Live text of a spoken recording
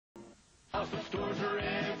Allsup stores are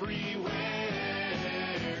everywhere.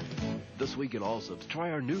 This week at Allsup, try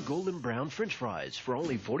our new golden brown French fries for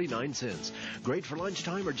only 49 cents. Great for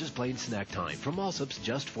lunchtime or just plain snack time. From Allsup's,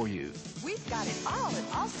 just for you. We've got it all at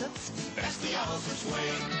Allsup's. That's the Allsup's way.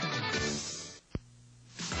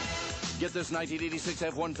 Get this 1986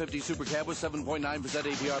 F-150 Super Cab with 7.9%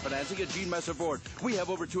 APR financing at Gene Messer Ford. We have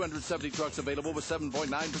over 270 trucks available with 7.9%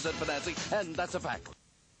 financing, and that's a fact.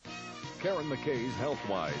 Karen McKay's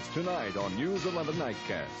Healthwise, tonight on News 11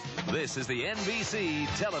 Nightcast. This is the NBC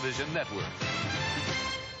Television Network.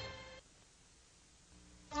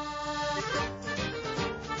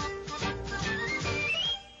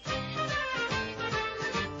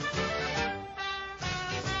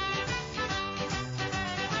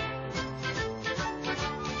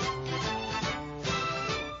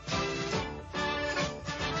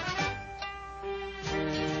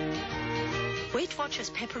 Weight Watchers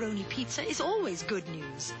pepperoni pizza is always good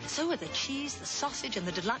news. So are the cheese, the sausage, and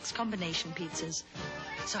the deluxe combination pizzas.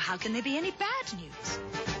 So how can there be any bad news?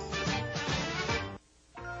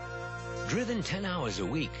 Driven 10 hours a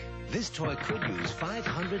week, this toy could use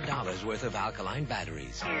 $500 worth of alkaline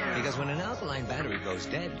batteries. Because when an alkaline battery goes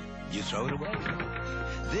dead, you throw it away.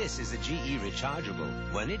 This is a GE rechargeable.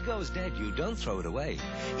 When it goes dead, you don't throw it away.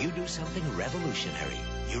 You do something revolutionary.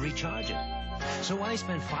 You recharge it. So why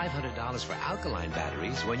spend $500 for alkaline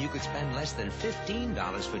batteries when you could spend less than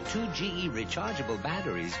 $15 for 2 GE rechargeable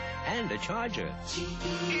batteries and a charger? GE,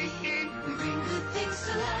 we bring good things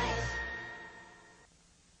to life.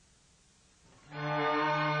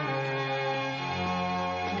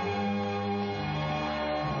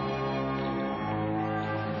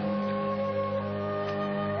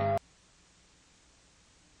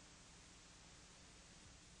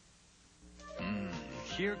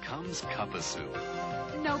 Here comes Cup-a-Soup.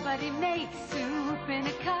 Nobody makes soup in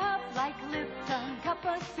a cup like Lipton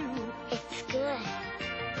Cup-a-Soup. It's good.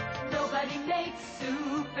 Nobody makes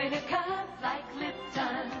soup in a cup like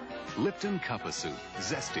Lipton. Lipton Cup-a-Soup.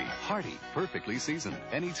 Zesty, hearty, perfectly seasoned.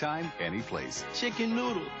 Anytime, any place. Chicken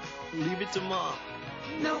noodle. Leave it to Mom.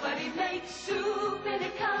 Nobody makes soup in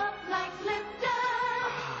a cup like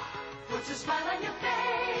Lipton. Puts a smile on your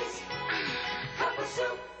face.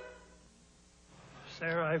 Cup-a-Soup.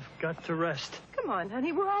 Sarah, I've got to rest. Come on,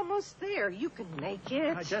 honey, we're almost there. You can make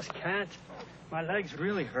it. I just can't. My legs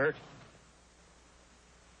really hurt.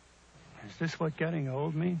 Is this what getting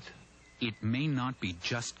old means? It may not be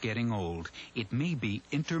just getting old. It may be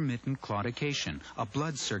intermittent claudication, a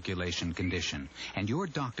blood circulation condition, and your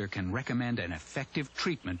doctor can recommend an effective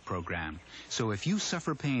treatment program. So if you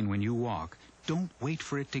suffer pain when you walk, don't wait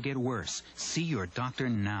for it to get worse. See your doctor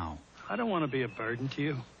now. I don't want to be a burden to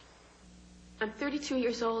you. I'm 32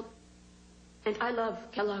 years old, and I love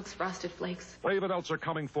Kellogg's Frosted Flakes. Brave adults are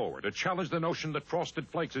coming forward to challenge the notion that Frosted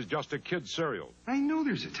Flakes is just a kid's cereal. I know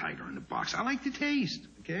there's a tiger in the box. I like the taste,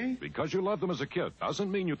 okay? Because you love them as a kid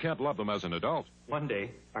doesn't mean you can't love them as an adult. One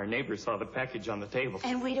day, our neighbor saw the package on the table.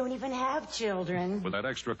 And we don't even have children. With that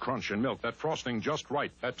extra crunch and milk, that frosting just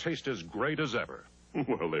right, that taste is great as ever.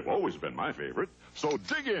 Well, they've always been my favorite. So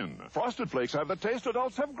dig in. Frosted Flakes have the taste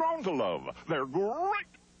adults have grown to love. They're great.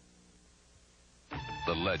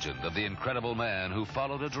 The legend of the incredible man who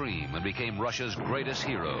followed a dream and became Russia's greatest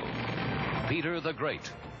hero, Peter the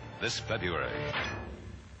Great, this February.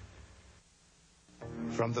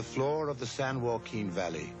 From the floor of the San Joaquin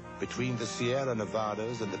Valley, between the Sierra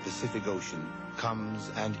Nevadas and the Pacific Ocean, comes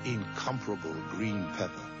an incomparable green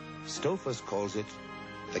pepper. Stouffer calls it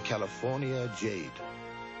the California Jade.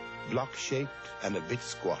 Block-shaped and a bit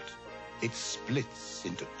squat, it splits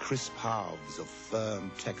into crisp halves of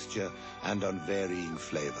firm texture and unvarying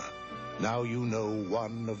flavor. Now you know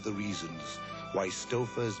one of the reasons why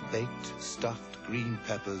Stouffer's baked, stuffed green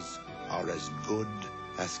peppers are as good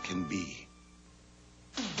as can be.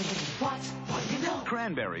 What do you know?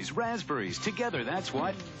 Cranberries, raspberries, together, that's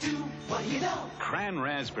what. Do what do you know?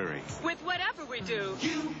 Cran-Raspberry. With whatever we do.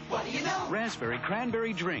 You, what do you know? Raspberry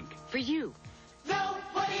cranberry drink. For you. No,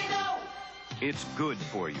 what do you know? It's good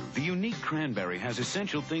for you. The unique cranberry has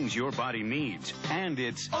essential things your body needs. And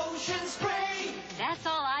it's OceanSpray! That's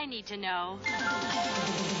all I need to know.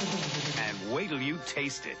 And wait till you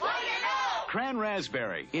taste it. What do you know?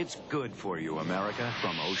 Cran-Raspberry. It's good for you, America,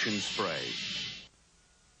 from OceanSpray.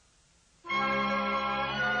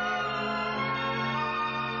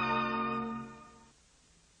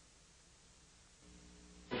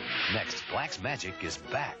 Next, Black's Magic is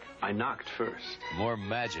back. I knocked first. More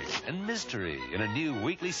magic and mystery in a new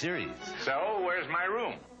weekly series. So, where's my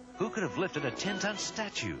room? Who could have lifted a 10-ton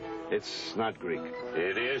statue? It's not Greek.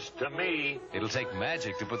 It is to me. It'll take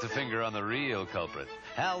magic to put the finger on the real culprit.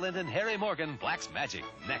 Hal Linden, Harry Morgan, Black's Magic,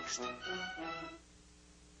 next.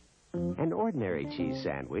 An ordinary cheese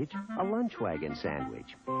sandwich, a lunch wagon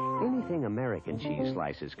sandwich. Anything American cheese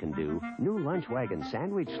slices can do, new lunch wagon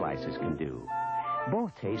sandwich slices can do.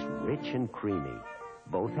 Both taste rich and creamy.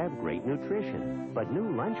 Both have great nutrition, but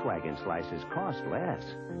new lunch wagon slices cost less.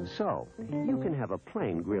 So, you can have a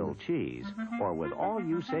plain grilled cheese, or with all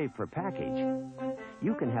you save per package,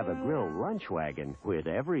 you can have a grilled lunch wagon with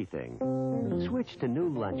everything. Switch to new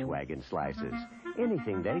lunch wagon slices.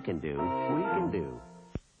 Anything they can do, we can do.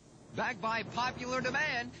 Backed by popular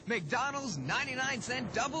demand, McDonald's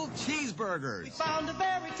 99-cent double cheeseburgers. We found a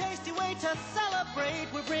very tasty way to celebrate.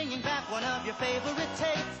 We're bringing back one of your favorite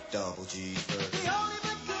tastes. Double cheeseburger. The only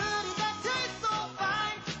but goodie that tastes so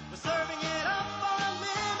fine. We're serving it up for a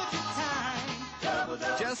limited time. Double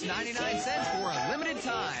Just 99 cents for a limited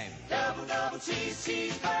time. Double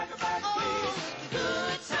cheeseburger back, please.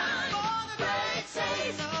 Good time for the great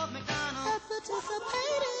taste of McDonald's.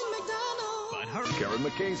 Participate in McDonald's. Karen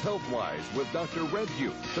McKay's Healthwise with Dr. Red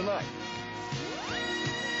Youth tonight.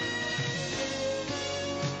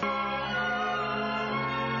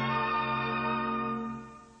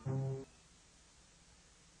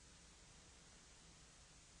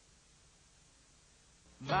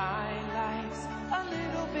 My life's a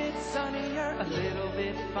little bit sunnier, a little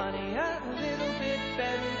bit funnier, a little bit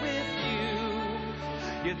better with you.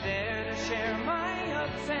 You're there to share my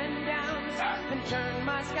ups and downs and turn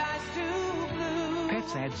my skies to blue.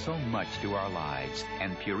 Pets add so much to our lives,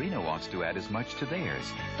 and Purina wants to add as much to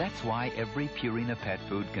theirs. That's why every Purina pet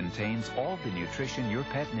food contains all the nutrition your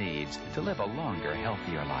pet needs to live a longer,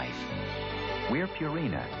 healthier life. We're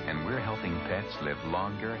Purina, and we're helping pets live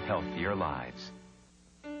longer, healthier lives.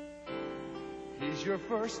 He's your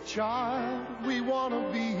first child, we want to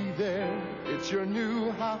be there. It's your new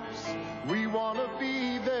house, we want to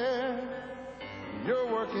be there. You're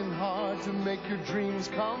working hard to make your dreams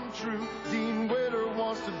come true. Dean Witter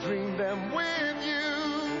wants to dream them with you.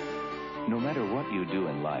 No matter what you do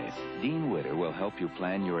in life, Dean Witter will help you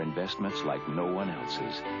plan your investments like no one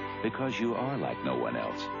else's, because you are like no one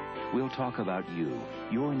else. We'll talk about you,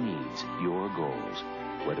 your needs, your goals,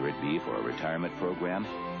 whether it be for a retirement program,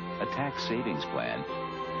 a tax savings plan,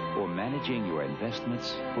 or managing your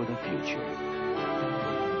investments for the future.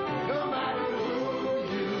 No matter who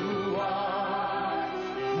you are,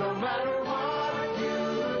 no matter what you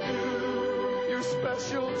do, you're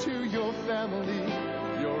special to your family.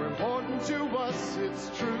 You're important to us,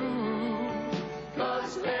 it's true.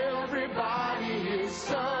 'Cause everybody is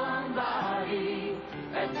somebody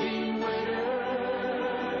at Dean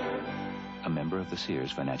Witter. A member of the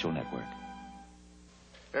Sears Financial Network.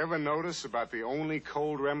 Ever notice about the only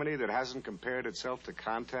cold remedy that hasn't compared itself to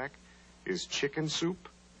Contac is chicken soup?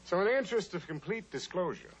 So in the interest of complete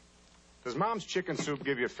disclosure, does Mom's chicken soup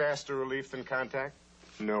give you faster relief than Contac?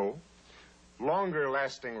 No. Longer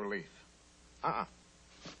lasting relief?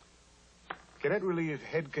 Can it relieve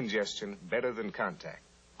head congestion better than Contac?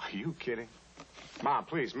 Are you kidding? Mom,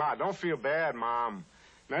 please, Ma, don't feel bad, Mom.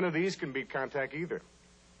 None of these can beat Contac either.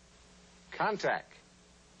 Contac.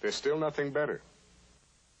 There's still nothing better.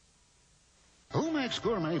 Hoechst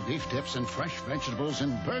Gourmet beef tips and fresh vegetables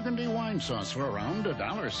in burgundy wine sauce for around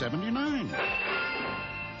 $1.79.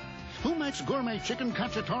 Hoechst Gourmet chicken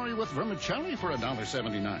cacciatore with vermicelli for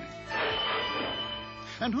 $1.79.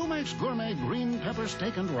 And Hoechst Gourmet green pepper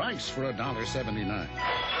steak and rice for $1.79.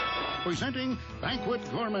 Presenting Banquet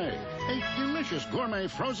Gourmet, 8 delicious gourmet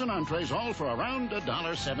frozen entrees, all for around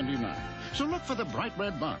 $1.79. So look for the bright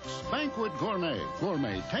red box. Banquet Gourmet,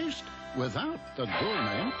 gourmet taste without the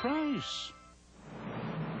gourmet price.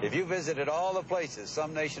 If you visited all the places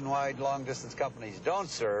some nationwide long-distance companies don't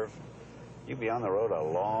serve, you'd be on the road a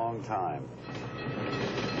long time.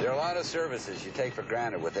 There are a lot of services you take for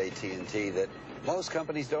granted with AT&T that most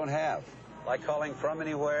companies don't have, like calling from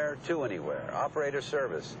anywhere to anywhere, operator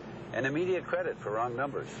service, and immediate credit for wrong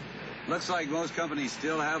numbers. Looks like most companies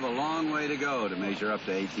still have a long way to go to measure up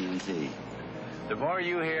to AT&T. The more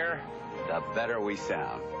you hear, the better we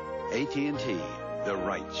sound. AT&T, the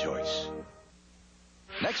right choice.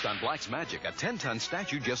 Next on Black's Magic, a 10-ton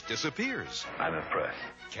statue just disappears. I'm impressed.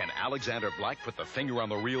 Can Alexander Black put the finger on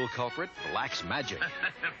the real culprit? Black's Magic.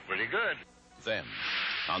 Pretty good. Then,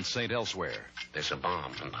 on St. Elsewhere, there's a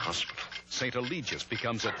bomb in the hospital. St. Eligius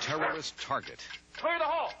becomes a terrorist target. Clear the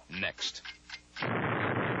hall! Next.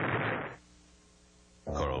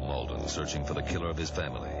 Carl Malden searching for the killer of his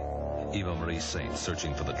family. Eva Marie Saint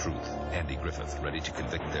searching for the truth. Andy Griffith ready to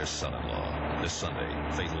convict their son-in-law. This Sunday,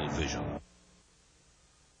 Fatal Vision.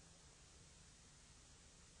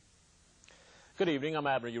 Good evening. I'm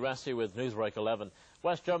Abner Uresti with Newsbreak 11.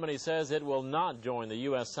 West Germany says it will not join the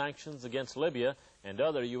U.S. sanctions against Libya, and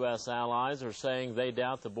other U.S. allies are saying they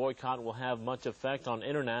doubt the boycott will have much effect on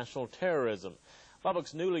international terrorism.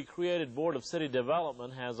 Lubbock's newly created Board of City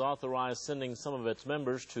Development has authorized sending some of its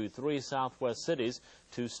members to 3 Southwest cities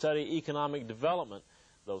to study economic development.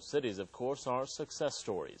 Those cities, of course, are success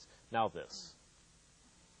stories. Now this.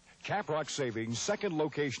 Caprock Savings' second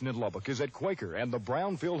location in Lubbock is at Quaker and the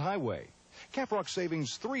Brownfield Highway. Caprock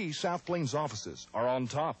Savings' 3 South Plains offices are on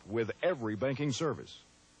top with every banking service.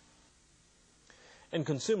 In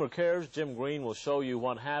Consumer Cares, Jim Green will show you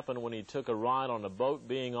what happened when he took a ride on a boat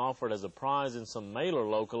being offered as a prize in some mailer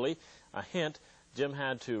locally. A hint, Jim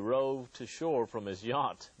had to row to shore from his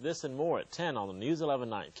yacht. This and more at 10 on the News 11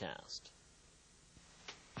 Nightcast.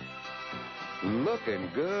 Looking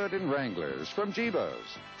good in Wranglers from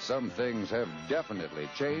Jeebo's. Some things have definitely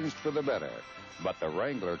changed for the better, but the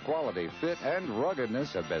Wrangler quality, fit, and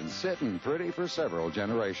ruggedness have been sitting pretty for several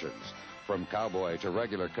generations. From cowboy to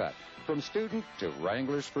regular cut, from student to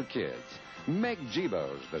Wranglers for kids. Make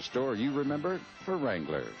Jeebo's the store you remember for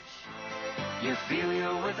Wranglers. You feel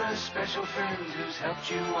you're with a special friend who's helped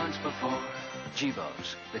you once before.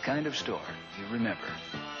 Jeebo's, the kind of store you remember.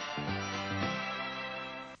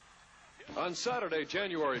 On Saturday,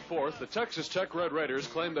 January 4th, the Texas Tech Red Raiders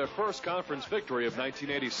claimed their first conference victory of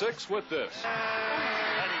 1986 with this.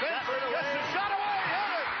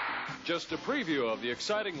 Just a preview of the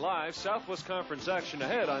exciting live Southwest Conference action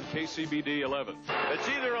ahead on KCBD 11. It's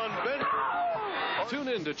either on Ben. Tune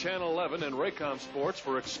in to Channel 11 and Raycom Sports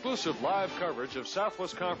for exclusive live coverage of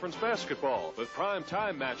Southwest Conference basketball with prime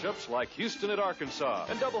time matchups like Houston at Arkansas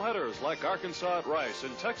and doubleheaders like Arkansas at Rice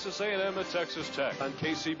and Texas A&M at Texas Tech on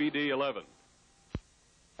KCBD 11.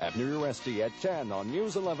 Abner Uresti at 10 on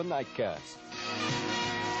News 11 Nightcast.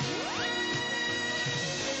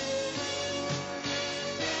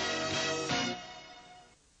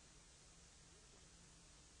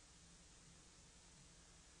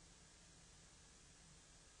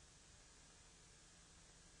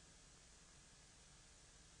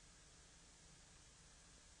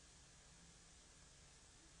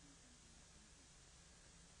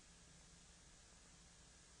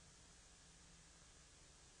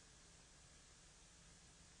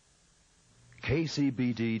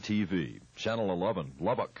 KCBD TV, Channel 11,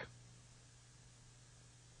 Lubbock.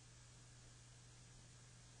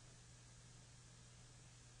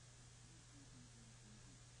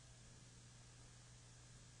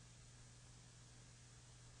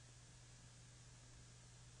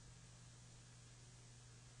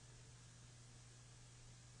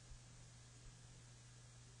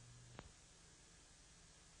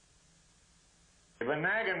 You've been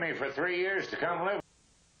nagging me for 3 years to come live.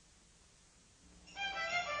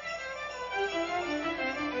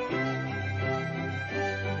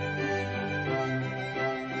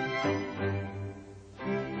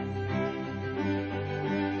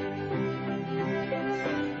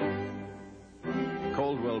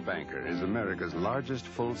 Banker is America's largest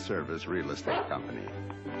full-service real estate company.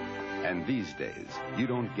 And these days, you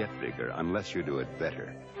don't get bigger unless you do it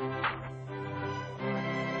better.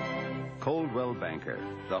 Coldwell Banker,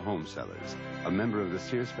 the home sellers, a member of the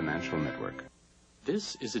Sears Financial Network.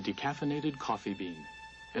 This is a decaffeinated coffee bean.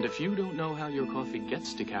 And if you don't know how your coffee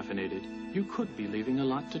gets decaffeinated, you could be leaving a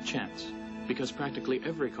lot to chance. Because practically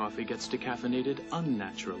every coffee gets decaffeinated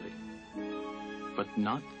unnaturally. But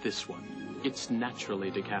not this one. It's naturally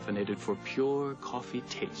decaffeinated for pure coffee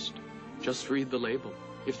taste. Just read the label.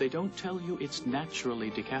 If they don't tell you it's naturally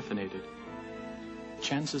decaffeinated,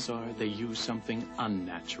 chances are they use something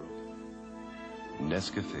unnatural.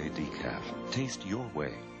 Nescafe Decaf. Taste your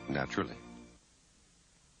way, naturally.